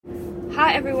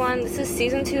Hi everyone, this is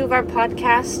season 2 of our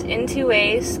podcast, In Two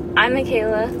Ways. I'm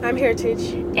Michaela. I'm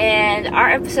Heritage. And our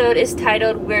episode is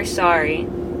titled, We're Sorry.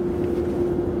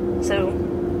 So,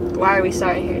 why are we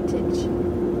sorry, Heritage?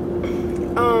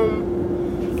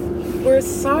 We're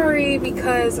sorry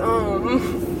because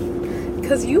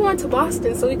you went to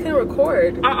Boston, so we couldn't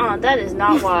record. That is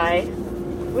not why.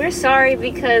 We're sorry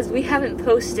because we haven't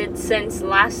posted since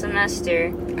last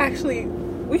semester. Actually,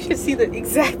 we should see the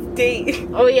exact date.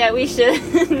 Oh yeah, we should.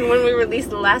 When we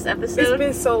released the last episode. It's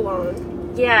been so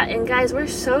long. Yeah, and guys, we're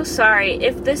so sorry.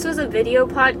 If this was a video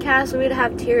podcast, we would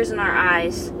have tears in our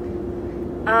eyes.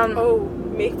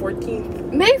 May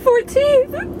 14th. May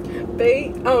 14th!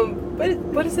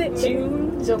 What is it?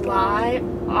 June, July,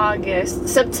 August,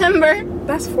 September.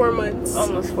 That's 4 months.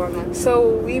 Almost 4 months.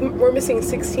 So we're missing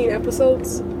 16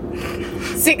 episodes.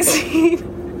 16.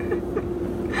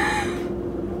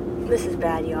 This is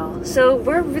bad, y'all. So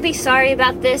we're really sorry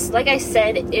about this. Like I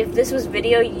said, if this was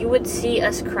video, you would see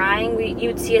us crying. You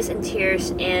would see us in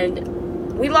tears, and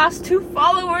we lost 2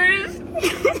 followers.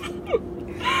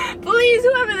 Please,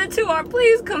 whoever the 2 are,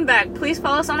 please come back. Please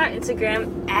follow us on our Instagram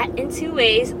at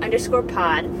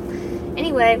 @InTwoWays_pod.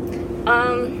 Anyway,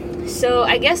 so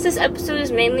I guess this episode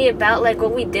is mainly about like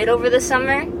what we did over the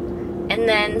summer, and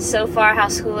then so far how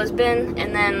school has been,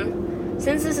 and then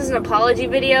since this is an apology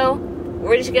video,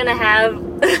 we're just gonna have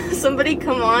somebody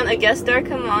come on, a guest star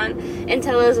come on, and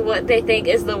tell us what they think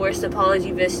is the worst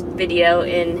apology video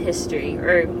in history,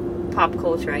 or pop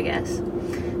culture, I guess.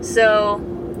 So,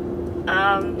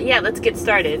 yeah, let's get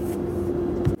started.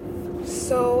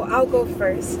 So, I'll go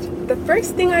first. The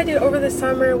first thing I did over the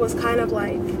summer was kind of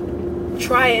like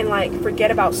try and like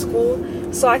forget about school.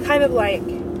 So I kind of like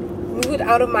moved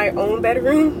out of my own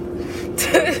bedroom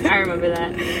I remember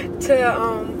that. to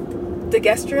the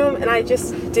guest room, and I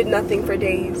just did nothing for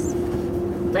days.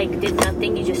 Like, did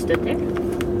nothing? You just stood there?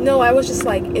 No, I was just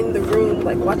like in the room,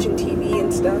 like watching TV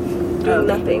and stuff, doing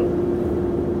nothing.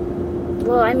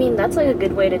 Well, I mean, that's like a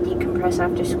good way to decompress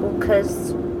after school,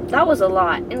 because that was a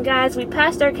lot. And guys, we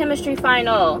passed our chemistry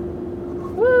final.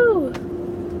 Woo!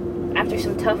 After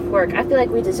some tough work. I feel like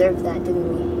we deserved that,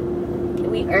 didn't we?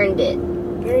 We earned it.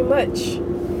 Very much.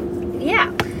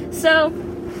 Yeah. So,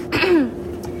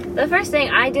 the first thing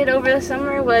I did over the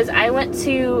summer was I went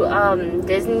to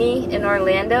Disney in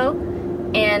Orlando,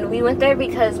 and we went there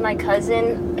because my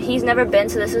cousin, he's never been,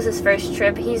 so this was his first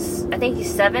trip. I think he's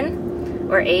 7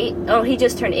 or 8. Oh, he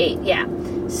just turned 8, yeah.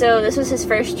 So this was his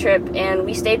first trip, and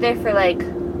we stayed there for like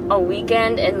a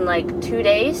weekend and like 2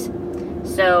 days.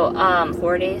 So,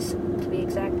 4 days to be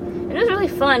exact. And it was really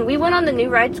fun. We went on the new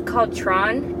ride called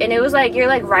Tron, and it was like, you're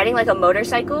like riding like a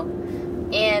motorcycle,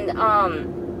 and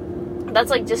that's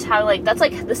like just how like that's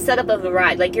like the setup of the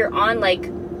ride. Like you're on like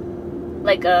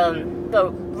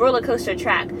the roller coaster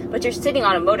track, but you're sitting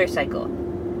on a motorcycle.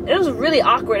 It was really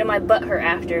awkward and my butt hurt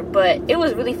after, but it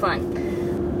was really fun.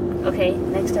 Okay,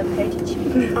 next up, Heritage.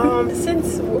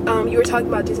 Since you were talking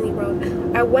about Disney World,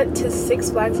 I went to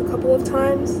Six Flags a couple of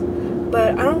times,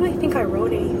 but I don't really think I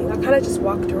rode anything. I kind of just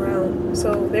walked around.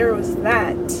 So there was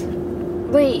that.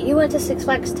 Wait, you went to Six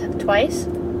Flags twice?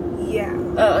 Yeah.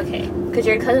 Oh, okay. Because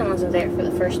your cousin wasn't there for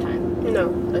the first time.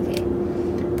 No. Okay.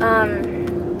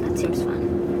 That seems fun.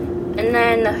 And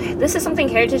then, this is something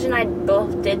Heritage and I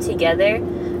both did together.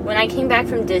 When I came back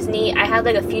from Disney, I had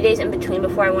like a few days in between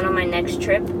before I went on my next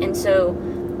trip. And so,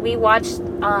 we watched,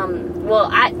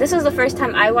 this was the first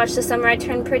time I watched The Summer I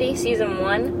Turned Pretty, season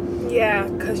 1. Yeah,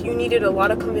 because you needed a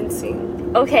lot of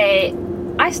convincing. Okay,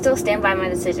 I still stand by my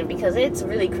decision because it's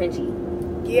really cringy.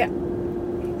 Yeah.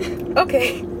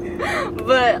 Okay.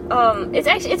 But it's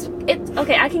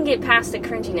okay. I can get past the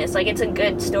cringiness. Like, it's a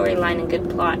good storyline and good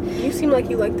plot. You seem like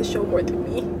you like the show more than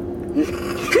me.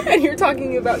 And you're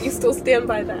talking about you still stand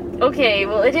by that. Okay,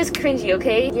 well, it is cringy.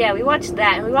 Okay, yeah, we watched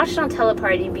that, and we watched it on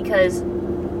Teleparty because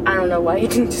I don't know why you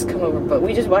didn't just come over, but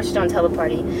we just watched it on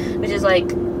Teleparty, which is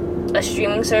like a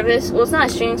streaming service. Well, it's not a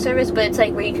streaming service, but it's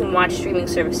like where you can watch streaming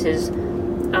services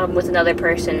with another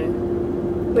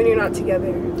person when you're not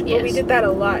together. Yes. Well, we did that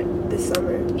a lot this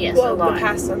summer. Yes, well, a lot. The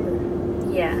past summer.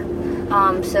 Yeah.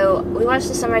 So we watched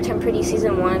The Summer I Turned Pretty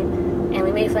season 1, and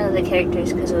we made fun of the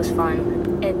characters because it was fun.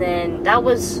 And then that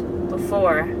was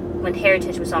before when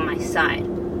Heritage was on my side.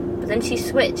 But then she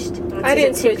switched. I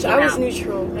didn't switch. I was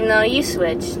neutral. No, you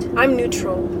switched. I'm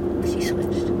neutral. She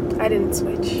switched. I didn't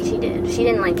switch. She did. She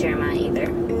didn't like Jeremiah either.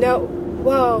 No.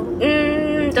 Well,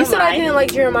 you said I didn't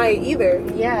like Jeremiah either.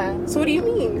 Yeah. So what do you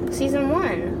mean? Season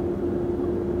 1.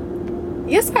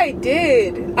 Yes, I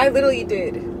did. I literally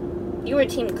did. You were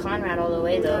Team Conrad all the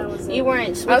way, though. No, you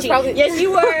weren't switching. I was probably, yes,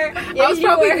 you were. Yes, I was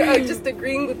probably you were. Just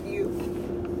agreeing with you.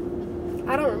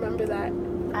 I don't remember that.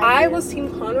 I I do. was Team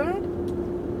Conrad.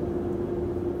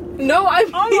 No, I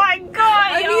mean, Oh my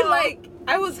god! I yo. mean, like,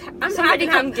 I'm Somebody happy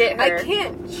come get her. I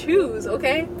can't choose,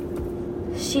 okay?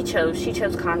 She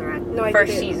chose Conrad. No, I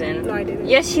first didn't. season. No, I didn't.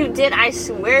 Yes, you did. I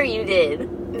swear you did.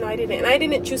 No, I didn't. And I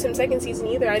didn't choose him second season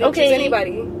either. I didn't Okay. choose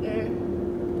anybody.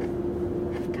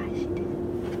 Gosh, you did.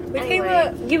 Michaela,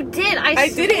 Anyway, you did. I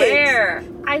didn't. swear.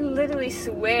 I literally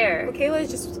swear. Michaela is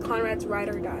just Conrad's ride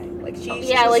or die. Like, she's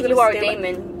Yeah, just like gonna you are stand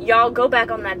by- Damon. Y'all go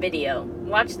back on that video.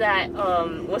 Watch that.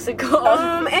 What's it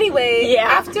called? Anyway, Yeah.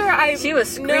 after I... She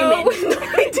was No, screaming.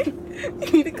 I didn't.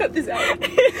 You need to cut this out.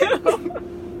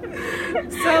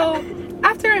 So,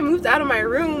 after I moved out of my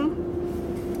room,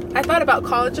 I thought about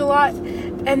college a lot.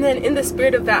 And then in the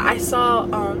spirit of that, I saw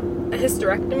a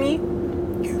hysterectomy.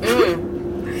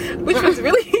 which was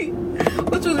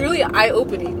really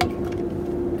eye-opening.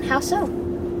 How so?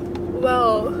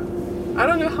 Well, I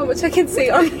don't know how much I can say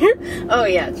on here. Oh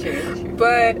yeah, true.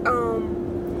 But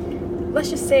let's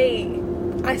just say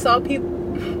I saw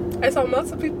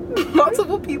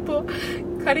multiple people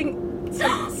cutting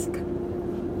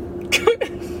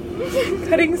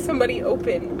somebody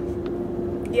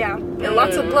open. Yeah, and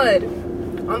lots of blood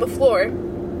on the floor.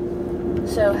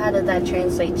 So how did that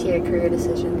translate to your career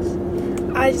decisions?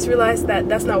 I just realized that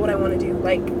that's not what I want to do.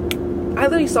 Like, I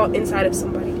literally saw inside of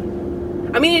somebody.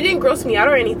 I mean, it didn't gross me out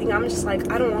or anything. I'm just like,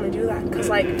 I don't want to do that. Because,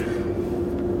 like,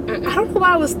 I don't know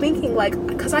why I was thinking, like,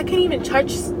 because I can't even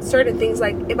touch certain things.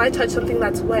 Like, if I touch something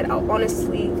that's wet, I'll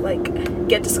honestly, like,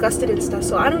 get disgusted and stuff.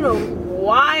 So I don't know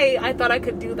why I thought I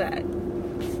could do that.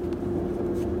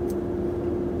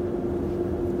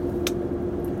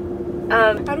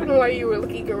 I don't know why you were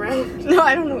looking around. No,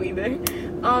 I don't know either.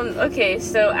 Okay,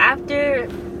 so after,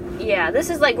 yeah, this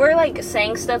is like, we're like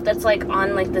saying stuff that's like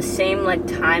on like the same like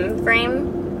time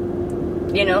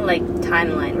frame, you know, like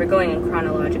timeline. We're going in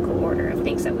chronological order of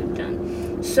things that we've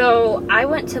done. So I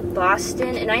went to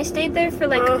Boston and I stayed there for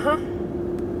like,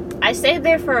 I stayed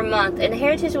there for a month, and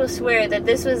Heritage will swear that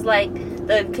this was like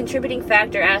the contributing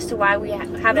factor as to why we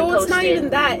haven't posted. No, it's not even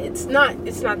that. It's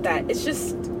not that. It's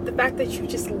just the fact that you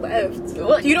just left.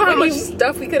 Well, you know how much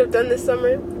stuff we could have done this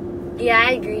summer? Yeah,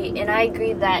 I agree, and I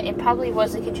agree that it probably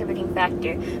was a contributing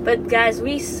factor. But guys,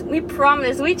 we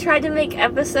promised. We tried to make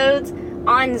episodes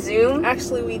on Zoom.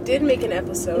 Actually, we did make an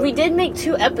episode. We did make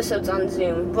 2 episodes on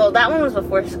Zoom. Well, that one was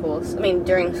before school. I mean,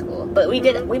 during school. But we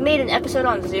made an episode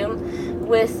on Zoom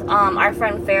with our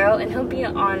friend Pharaoh, and he'll be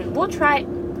on. We'll try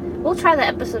the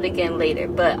episode again later.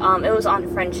 But it was on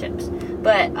friendships.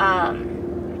 But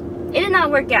it did not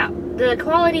work out. The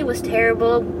quality was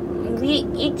terrible.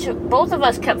 Both of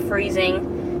us kept freezing,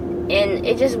 and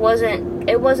it just wasn't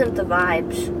the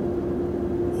vibes.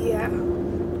 Yeah.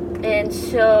 And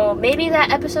so maybe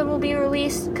that episode will be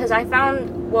released, because I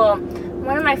found, well,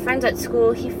 one of my friends at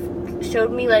school, he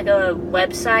showed me like a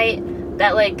website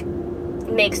that like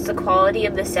makes the quality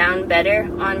of the sound better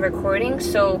on recording.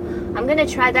 So I'm gonna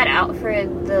try that out for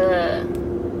the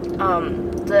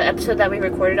episode that we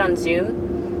recorded on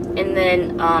Zoom, and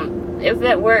then if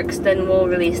that works, then we'll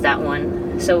release that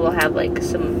one. So we'll have like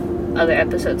some other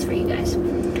episodes for you guys.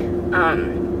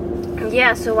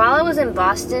 Yeah, so while I was in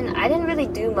Boston, I didn't really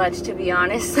do much, to be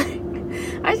honest.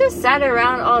 I just sat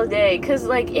around all day, because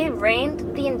like it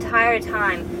rained the entire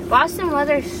time. Boston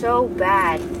weather is so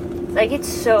bad. Like, it's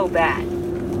so bad.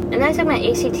 And then I took my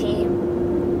ACT.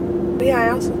 Yeah, I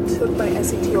also took my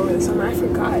SAT over the summer. I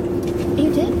forgot.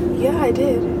 You did? Yeah, I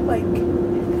did. Like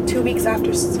 2 weeks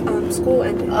after school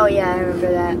ended. Oh yeah, I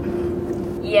remember that.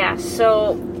 Yeah,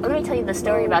 so let me tell you the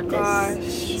story about this.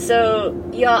 Gosh. So,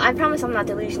 y'all, I promise I'm not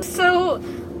delusional. So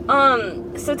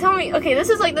tell me, okay, this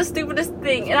is like the stupidest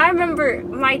thing. And I remember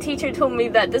my teacher told me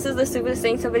that this is the stupidest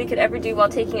thing somebody could ever do while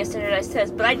taking a standardized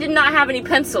test. But I did not have any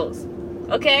pencils.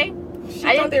 Okay? She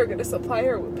thought they were going to supply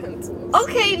her with pencils.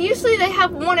 Okay, usually they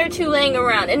have 1 or 2 laying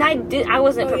around. And I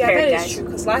wasn't prepared, yeah, that guys. is true.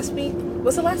 Because last week,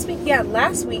 was it last week? Yeah,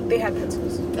 last week they had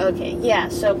pencils. Okay, yeah,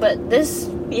 so, but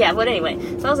anyway,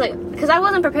 so I was like, because I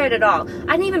wasn't prepared at all.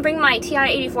 I didn't even bring my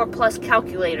TI-84 Plus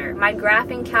calculator, my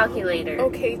graphing calculator.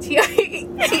 Okay, you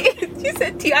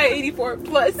said TI-84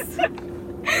 Plus.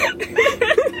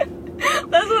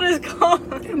 That's what it's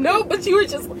called. No, but you were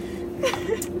just,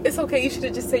 it's okay, you should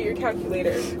have just said your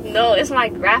calculator. No, it's my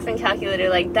graphing calculator.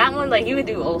 Like, that one, like, you could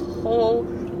do a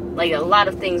lot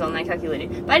of things on that calculator.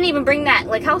 But I didn't even bring that.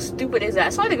 Like, how stupid is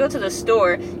that? So I had to go to the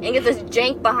store and get this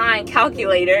jank behind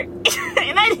calculator,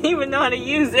 and I didn't even know how to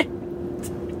use it.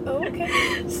 Oh,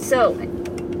 okay. So,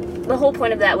 the whole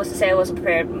point of that was to say I wasn't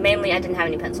prepared. Mainly, I didn't have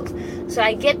any pencils. So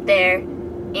I get there,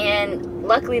 and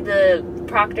luckily the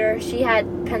proctor, she had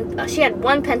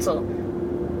 1 pencil.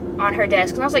 on her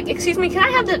desk. And I was like, excuse me, can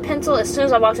I have the pencil as soon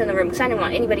as I walked in the room? Because I didn't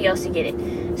want anybody else to get it.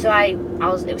 So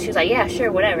she was like, yeah,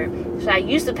 sure, whatever. So I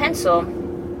used the pencil.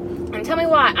 And tell me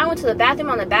why. I went to the bathroom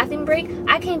on the bathroom break.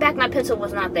 I came back, my pencil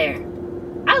was not there.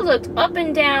 I looked up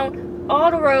and down,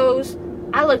 all the rows.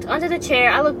 I looked under the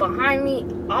chair. I looked behind me.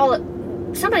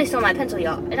 Somebody stole my pencil,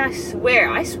 y'all. And I swear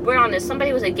on this,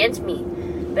 somebody was against me.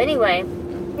 But anyway.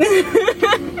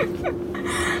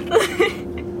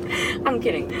 I'm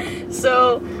kidding.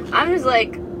 So I'm just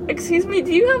like, excuse me,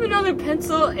 do you have another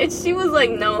pencil? And she was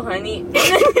like, no, honey.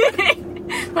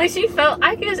 Like, she felt,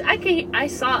 I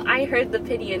heard the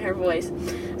pity in her voice.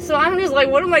 So I'm just like,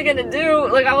 what am I gonna do?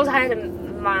 Like, I had a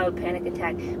mild panic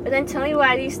attack. But then tell me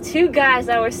why these two guys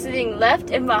that were sitting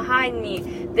left and behind me,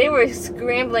 they were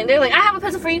scrambling. They're like, I have a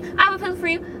pencil for you. I have a pencil for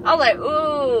you. I was like,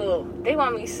 ooh, they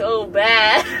want me so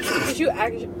bad. Did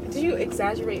you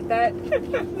exaggerate that?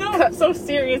 No, I'm so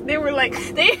serious. They were like,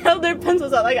 they held their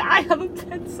pencils out like, I have a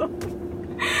pencil.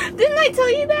 Didn't I tell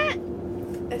you that?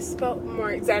 It felt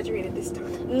more exaggerated this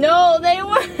time. No, they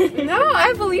weren't. No,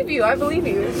 I believe you.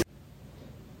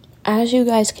 As you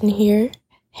guys can hear,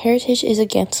 Heritage is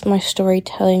against my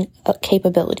storytelling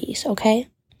capabilities, okay?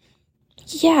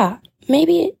 Yeah,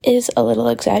 maybe it is a little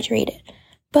exaggerated,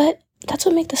 but that's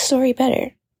what makes the story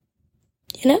better.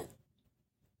 You know?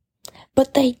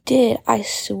 But they did, I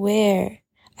swear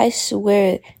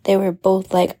they were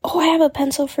both like, oh, I have a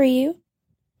pencil for you.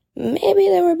 Maybe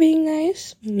they were being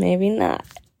nice, maybe not.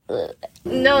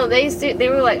 No, they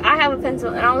were like, I have a pencil,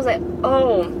 and I was like,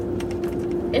 oh,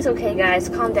 it's okay, guys,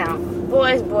 calm down.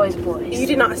 Boys. You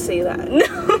did not say that.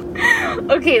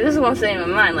 No. Okay, this is what I'm saying in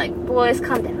my mind, like, boys,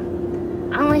 calm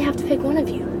down. I only have to pick one of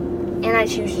you, and I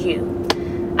choose you.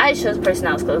 I chose the person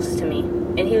that was closest to me,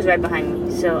 and he was right behind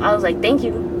me, so I was like, thank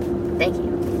you.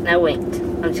 And I winked.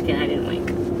 I'm just kidding, I didn't wink.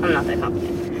 I'm not that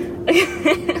confident.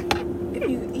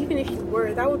 Even if you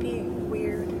were, that would be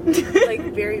weird.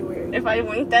 Like, very weird. If I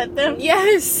winked at them?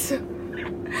 Yes!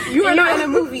 You are not in a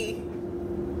movie.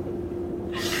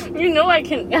 You know I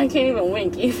can't even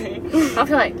wink either. I'll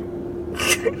feel like...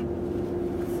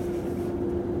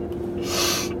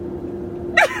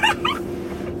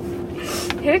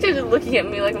 Heritage is looking at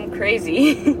me like I'm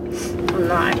crazy. I'm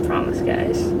not, I promise,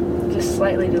 guys. Just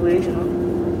slightly delusional.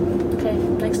 Okay,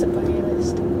 next up on your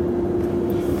list.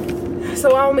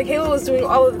 So while Michaela was doing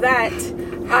all of that,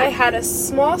 I had a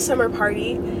small summer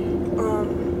party.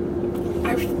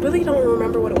 I really don't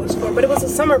remember what it was for, but it was a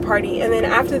summer party. And then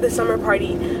after the summer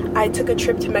party, I took a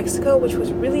trip to Mexico, which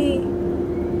was really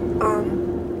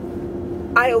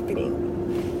eye-opening.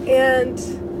 And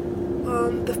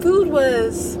the food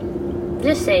was...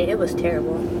 Just say it was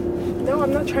terrible. No,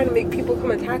 I'm not trying to make people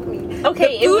come attack me.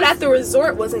 Okay, the food at the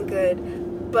resort wasn't good,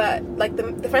 but like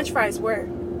the French fries were.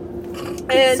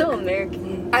 And it's so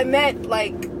American. I met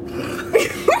like...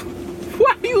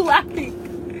 Why are you laughing?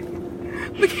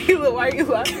 Michaela, why are you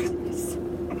laughing?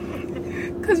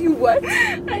 Because you what?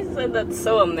 I said that's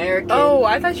so American. Oh,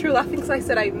 I thought you were laughing because I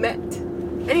said I met.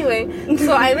 Anyway,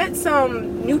 so I met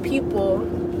some new people.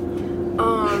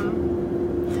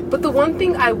 But the one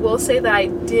thing I will say that I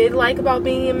did like about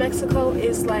being in Mexico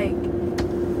is like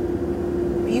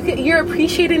you're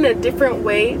appreciated in a different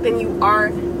way than you are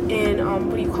in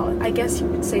what do you call it? I guess you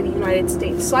would say the United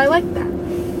States. So I like that.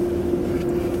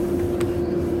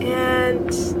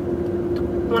 And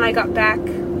when I got back,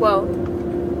 well,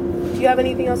 do you have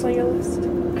anything else on your list?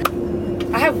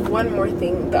 I have one more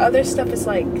thing. The other stuff is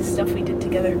like stuff we did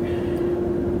together.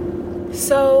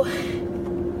 So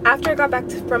after I got back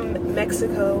from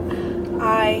Mexico,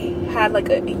 I had like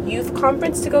a youth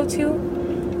conference to go to,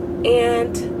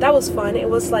 and that was fun. It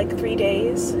was like 3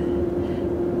 days.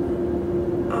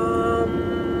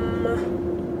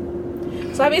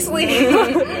 So I basically...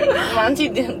 Why don't you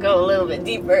go a little bit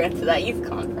deeper into that youth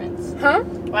conference? Huh?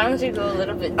 Why don't you go a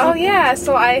little bit deeper? Oh yeah,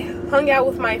 so I hung out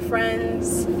with my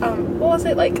friends. What was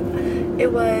it? Like,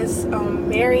 it was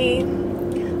Mary,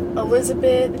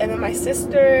 Elizabeth, and then my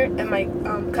sister and my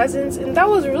cousins, and that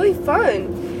was really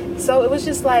fun. So it was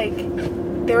just like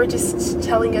they were just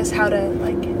telling us how to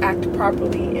like act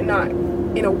properly and not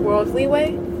in a worldly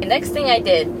way. The next thing I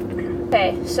did,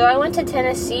 okay, so I went to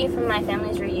Tennessee for my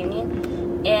family's reunion,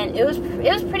 and it was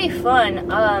pretty fun.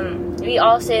 We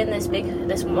all stayed in this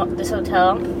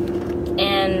hotel,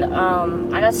 and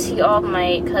I got to see all of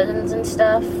my cousins and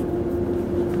stuff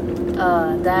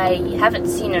that I haven't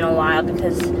seen in a while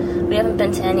because we haven't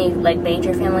been to any like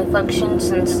major family functions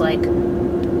since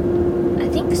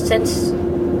since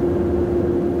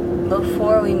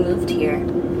before we moved here.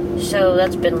 So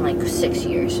that's been like 6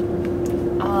 years.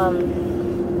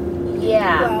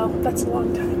 Yeah. Wow, that's a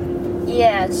long time.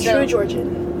 Yeah. So, True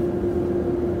Georgian.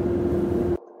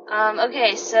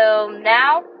 Okay, so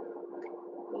now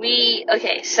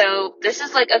so this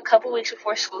is like a couple weeks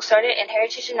before school started, and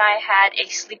Heritage and I had a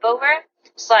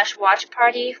sleepover/watch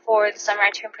party for the Summer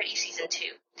I Turned Pretty season 2.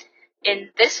 And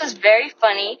this was very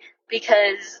funny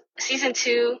because season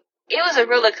 2, it was a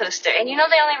roller coaster. And you know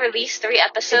they only released 3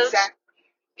 episodes? Exactly.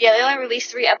 Yeah, they only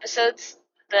released 3 episodes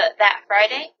that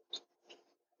Friday.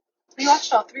 We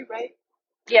watched all 3, right?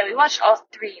 Yeah, we watched all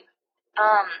 3.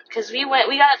 Cause we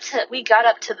got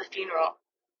up to the funeral.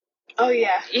 Oh,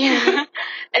 yeah. Yeah.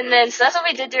 And then, so that's what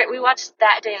we did. We watched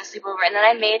that day in the sleepover. And then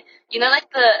I made, like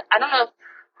I don't know if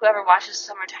whoever watches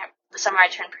the Summer I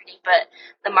Turned Pretty, but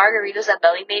the margaritas that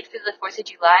Belly made for the 4th of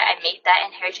July, I made that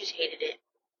and Heritage hated it.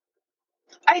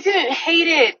 I didn't hate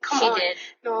it. Come on. She did.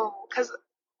 No, because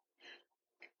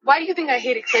why do you think I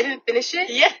hate it? Because I didn't finish it?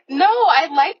 Yeah. No, I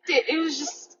liked it. It was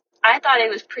just... I thought it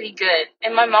was pretty good.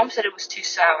 And my mom said it was too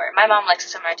sour. My mom likes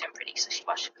the Summer I Turned Pretty, so she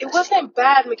watched it. It wasn't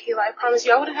bad, Michaela. I promise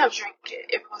you. I wouldn't have drank it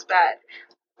if it was bad.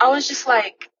 I was just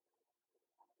like,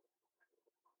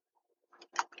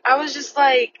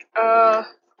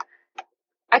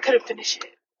 I couldn't finish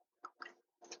it.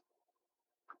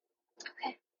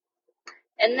 Okay.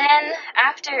 And then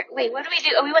what did we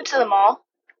do? Oh, we went to the mall.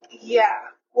 Yeah.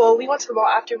 Well, we went to the mall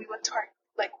after we went to our,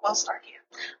 WellStar camp.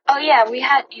 Oh, yeah,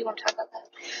 you want to talk about that?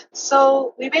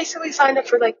 So, we basically signed up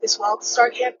for, this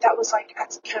WellStar camp that was,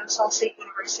 at Kennesaw State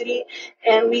University.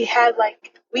 And we had,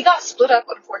 we got split up,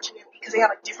 unfortunately, because they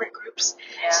had, different groups.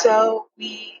 Yeah. So,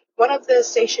 one of the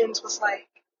stations was,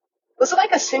 was it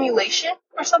a simulation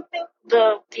or something?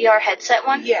 The VR headset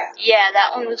one? Yeah. Yeah,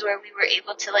 that one was where we were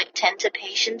able to, tend to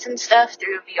patients and stuff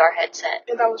through a VR headset.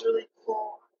 And that was really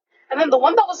cool. And then the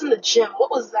one that was in the gym,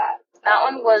 what was that? That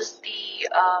one was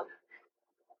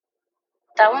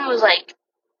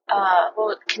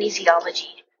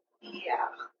kinesiology. Yeah.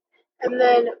 And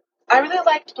then I really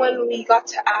liked when we got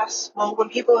to ask, when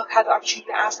people had the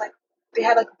opportunity to ask, they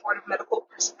had, a board of medical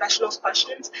professionals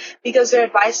questions, because their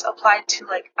advice applied to,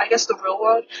 I guess the real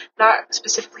world, not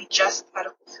specifically just the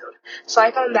medical field. So I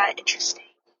found that interesting.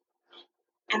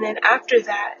 And then after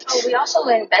that... Oh, we also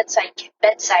learned bedside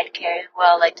care as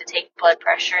well, to take blood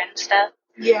pressure and stuff.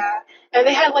 Yeah. And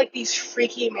they had, these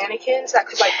freaky mannequins that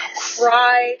could,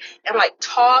 cry and,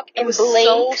 talk. It was blink.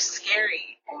 so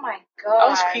scary. Oh, my God. I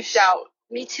was creeped out.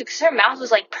 Me too, because her mouth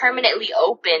was, permanently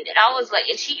opened. And I was and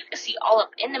you could see all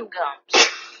up in them gums.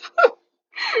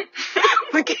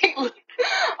 Michaela.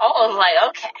 I was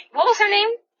okay. What was her name?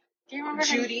 Do you remember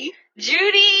Judy.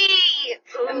 Judy!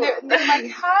 And they're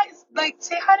hi,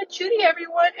 say hi to Judy,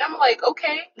 everyone. And I'm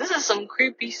okay. This is some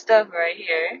creepy stuff right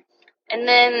here. And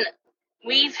then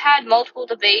we've had multiple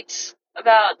debates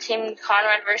about Team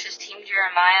Conrad versus Team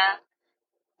Jeremiah.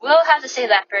 We'll have to say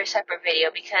that for a separate video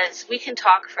because we can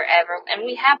talk forever, and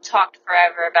we have talked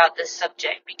forever about this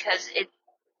subject because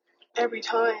every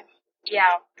time.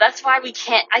 Yeah, that's why I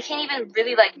can't even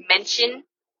really mention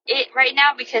it right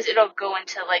now because it'll go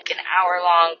into an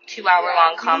hour-long,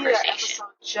 2-hour-long conversation. We need an episode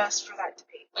just for that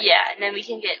debate. Yeah, and then we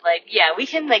can get we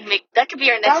can make that could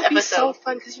be our next episode. That would be so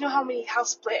fun because you know how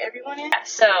split everyone is. Yeah,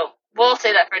 so we'll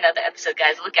say that for another episode,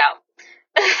 guys. Look out.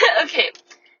 Okay,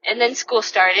 and then school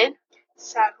started.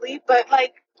 Sadly, but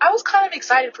I was kind of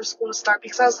excited for school to start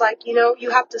because I was you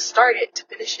have to start it to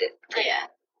finish it. Yeah.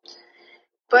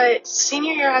 But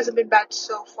senior year hasn't been bad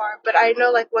so far. But I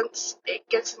know once it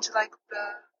gets into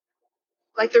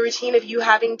the routine of you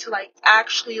having to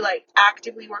actually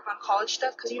actively work on college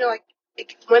stuff, because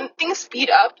when things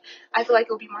speed up, I feel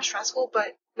it'll be more stressful.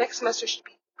 But next semester should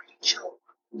be pretty chill.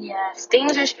 Yes,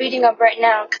 things are speeding up right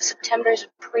now because September is a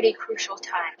pretty crucial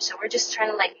time. So we're just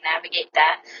trying to navigate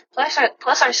that.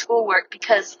 Plus our schoolwork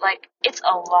because it's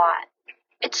a lot.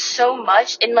 It's so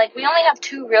much, and we only have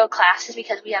 2 real classes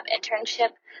because we have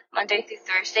internship Monday through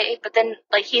Thursday. But then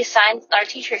our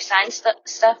teacher assigns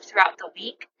stuff throughout the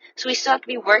week, so we still have to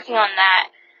be working on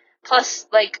that. Plus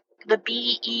the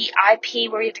BEIP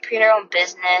where we have to create our own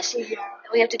business. Yeah.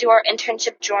 We have to do our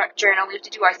internship journal. We have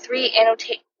to do our 3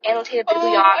 annotated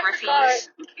bibliographies. Oh my God.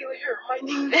 Michaela, you're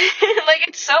reminding me.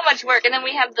 It's so much work, and then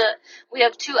we have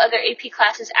 2 other AP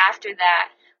classes after that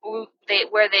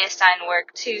where they assign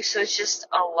work too. So it's just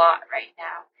a lot right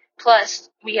now.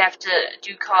 Plus, we have to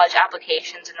do college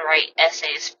applications and write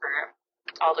essays for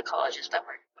all the colleges that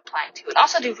we're applying to, and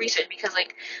also do research because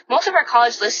most of our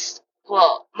college lists,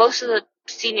 most of the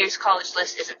seniors' college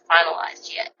list isn't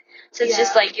finalized yet. So it's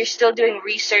just you're still doing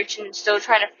research and still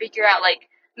trying to figure out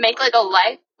make not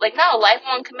a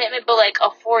lifelong commitment, but a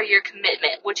 4-year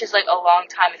commitment, which is a long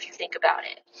time if you think about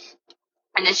it.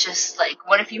 And it's just, like,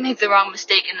 what if you make the wrong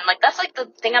mistake? And then, like, that's, like, the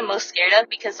thing I'm most scared of,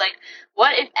 because, like,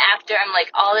 what if after I'm,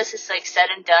 like, all this is, like, said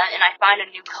and done, and I find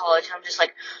a new college, and I'm just,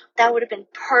 like, that would have been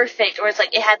perfect, or it's,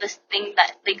 like, it had this thing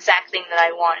the exact thing that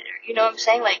I wanted, or, you know what I'm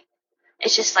saying? Like,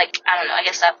 it's just, like, I don't know, I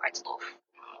guess that part's a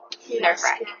little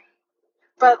nerve-wracking.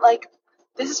 But, like,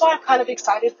 this is why I'm kind of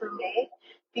excited for May,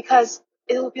 because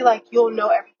it will be, like, you'll know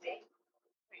everything.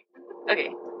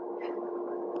 Okay.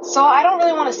 So I don't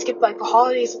really want to skip, like, the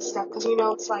holidays and stuff, because, you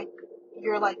know, it's, like,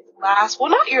 your, like, last,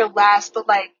 well, not your last, but,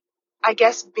 like, I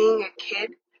guess being a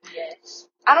kid. Yes.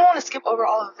 I don't want to skip over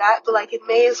all of that, but, like, in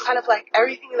May is kind of, like,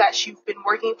 everything that you've been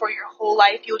working for your whole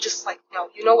life, you'll just, like,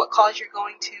 you know what college you're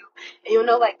going to, and you'll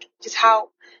know, like,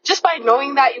 just by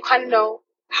knowing that, you kind of know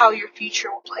how your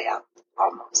future will play out,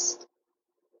 almost.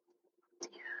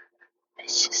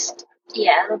 It's just,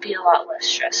 yeah, it'll be a lot less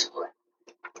stressful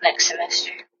next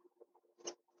semester.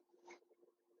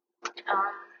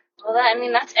 Well,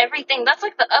 that's everything. That's,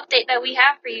 like, the update that we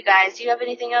have for you guys. Do you have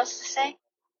anything else to say?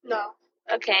 No.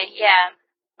 Okay, yeah.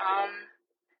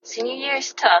 Senior year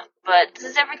is tough, but this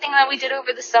is everything that we did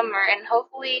over the summer, and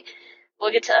hopefully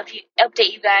we'll get to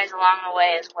update you guys along the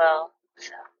way as well.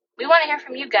 So we want to hear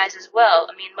from you guys as well.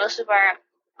 I mean, most of our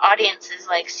audience is,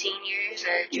 like, seniors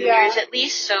or juniors at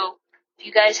least, so if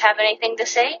you guys have anything to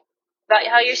say about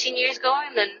how your senior year is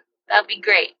going, then that'd be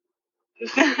great.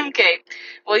 Okay,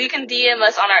 well, you can DM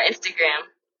us on our Instagram.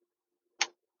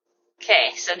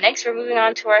 Okay, so next we're moving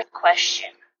on to our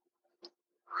question.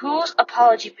 Whose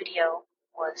apology video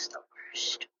was the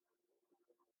worst?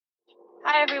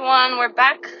 Hi everyone, we're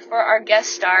back for our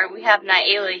guest star. We have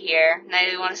Naila here.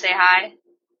 Naila, you want to say hi?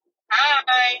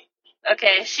 Hi.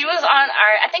 Okay,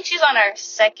 I think she's on our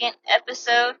second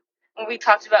episode when we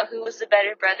talked about who was the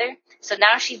better brother. So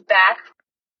now she's back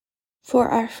for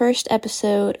our first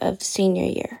episode of senior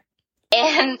year.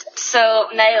 And so,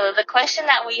 Naila, the question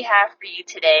that we have for you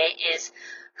today is,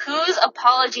 whose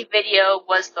apology video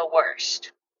was the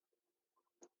worst?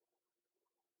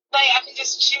 Like, I can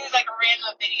just choose, like, a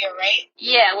random video, right?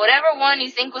 Yeah, whatever one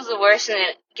you think was the worst, and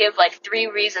then give, like, 3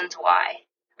 reasons why.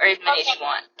 Or as many as you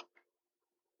want.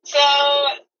 So,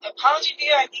 the apology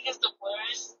video I think is the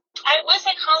worst. I would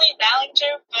say Colleen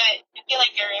Ballinger, but I feel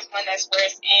like there is one that's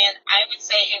worse, and I would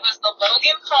say it was the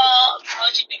Logan Paul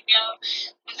apology video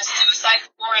with the Suicide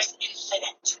Forest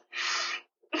incident.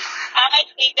 I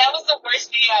think that was the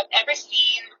worst video I've ever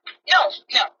seen. No.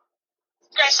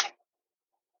 Scratch that.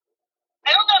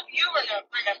 I don't know if you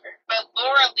remember, but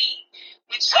Laura Lee's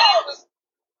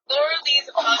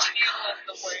apology video was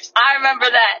the worst. I remember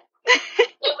that.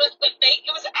 It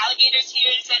was the alligators here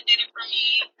that did it for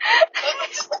me. It was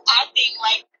just the acting,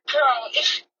 like, girl, I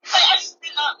just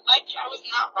did not like it. I was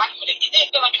not right with it. It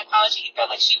didn't feel like an apology. It felt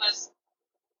like she was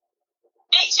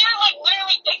like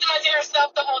literally victimizing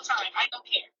herself the whole time. I don't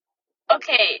care.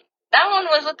 Okay, that one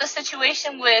was with the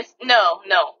situation with,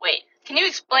 wait. Can you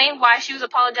explain why she was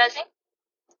apologizing?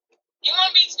 You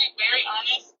want me to be very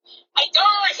honest? I don't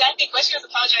remember exactly what she was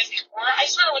apologizing for. I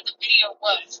swear what the video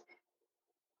was.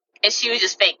 And she was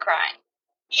just fake crying.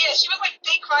 Yeah, she was like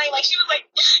fake crying. Like, she was like,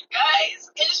 guys.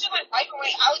 And then she was like wiping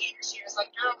away alligator tears. Like,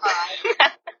 girl,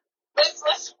 bye. let's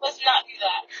not do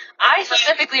that. I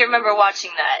specifically remember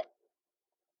watching that.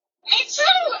 Me too.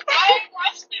 I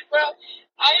watched it, bro.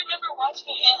 I remember watching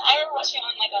it, and I remember watching it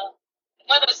on like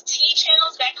one of those T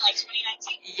channels back in like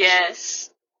 2019.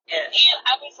 Yes. And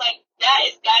I was like, that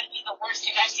has got to be the worst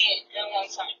thing I've seen in a long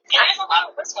time. And there's a lot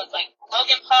of worse ones. Like,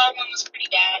 Logan Paul one was pretty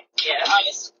bad. Yeah.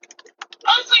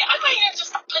 Honestly, I might even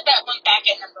just put that one back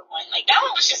at number 1. Like, that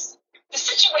one was just, the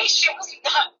situation was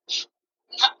not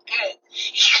good.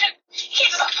 You can't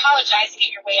just apologize to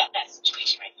get your way out of that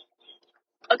situation right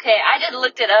now. Okay, I just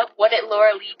looked it up. What did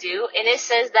Laura Lee do? And it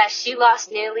says that she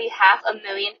lost nearly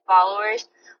 500,000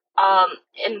 followers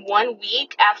in 1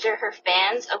 week after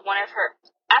fans of one of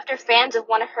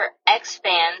her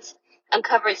ex-fans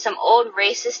uncovered some old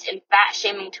racist and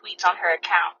fat-shaming tweets on her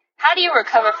account. How do you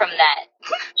recover from that?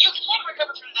 You can't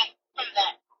recover from that.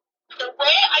 The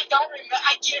way I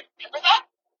didn't remember that.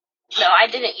 No, I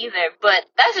didn't either, but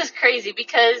that's just crazy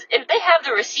because if they have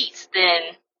the receipts,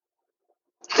 then...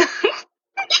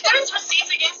 If there's receipts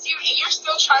against you and you're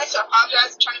still trying to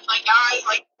apologize and trying to be like, guys,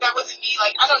 like, that wasn't me,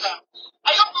 like, I don't know.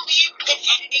 I don't believe in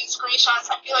editing screenshots.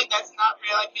 I feel like that's not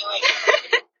real. I feel like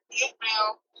it's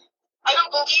real. I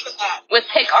don't believe in that. With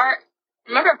PicArt?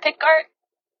 Remember PicArt?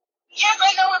 Yes,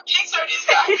 I know what PicArt is,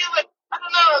 but I feel like, I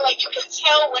don't know, like, you can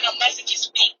tell when a message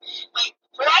is fake. Like,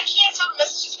 when I can't tell the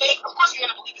message is fake, of course I'm going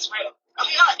to believe it's real. I'm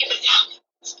not going to doubt it.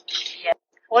 Yeah.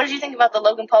 What did you think about the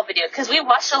Logan Paul video? Because we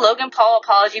watched the Logan Paul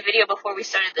apology video before we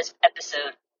started this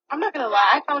episode. I'm not gonna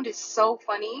lie, I found it so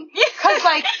funny. Because,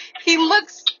 like, he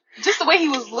looks, just the way he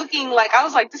was looking, like, I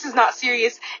was like, this is not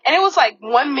serious. And it was, like,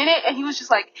 1 minute, and he was just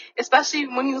like, especially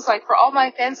when he was like, for all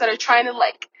my fans that are trying to,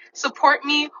 like, support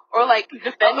me or, like,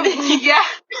 defend me. Yeah.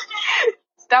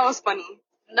 That was funny.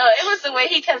 No, it was the way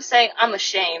he kept saying, I'm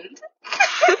ashamed.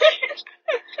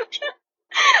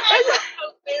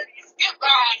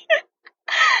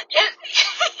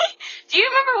 Do you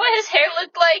remember what his hair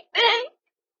looked like then?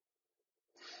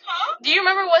 Huh? Do you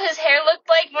remember what his hair looked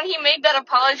like when he made that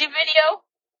apology video?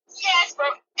 Yes, bro.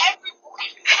 Everyone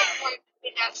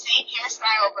did that same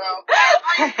hairstyle, bro.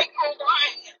 Every single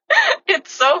one.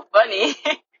 It's so funny.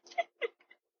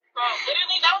 Bro,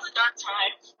 literally, that was a dark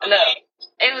time. Okay? No,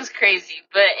 it was crazy,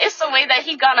 but it's the way that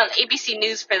he got on ABC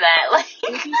News for that. Like,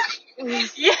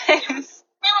 yes, Wait, you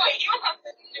don't have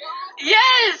to know.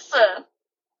 yes.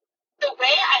 The way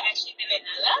I actually didn't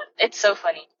know that. It's so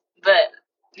funny, but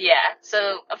yeah.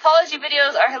 So apology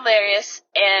videos are hilarious,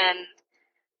 and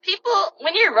people,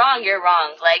 when you're wrong, you're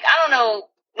wrong. Like, I don't know,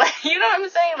 like, you know what I'm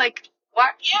saying? Like,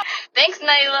 why? Yeah. Thanks,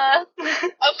 Nyla.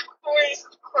 Of course.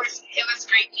 It was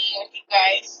great being with you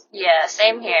guys. Yeah,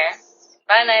 same here.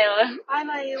 Bye, Nyla. Bye,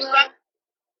 Naila.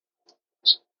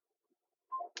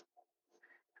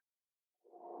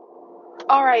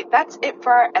 Alright, that's it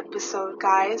for our episode,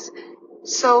 guys.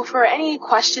 So for any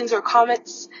questions or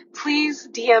comments, please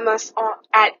DM us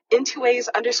at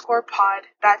intoways_pod.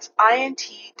 That's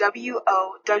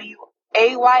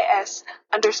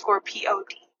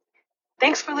INTWOWAYS_POD.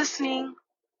 Thanks for listening.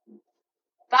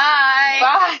 Bye.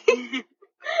 Bye.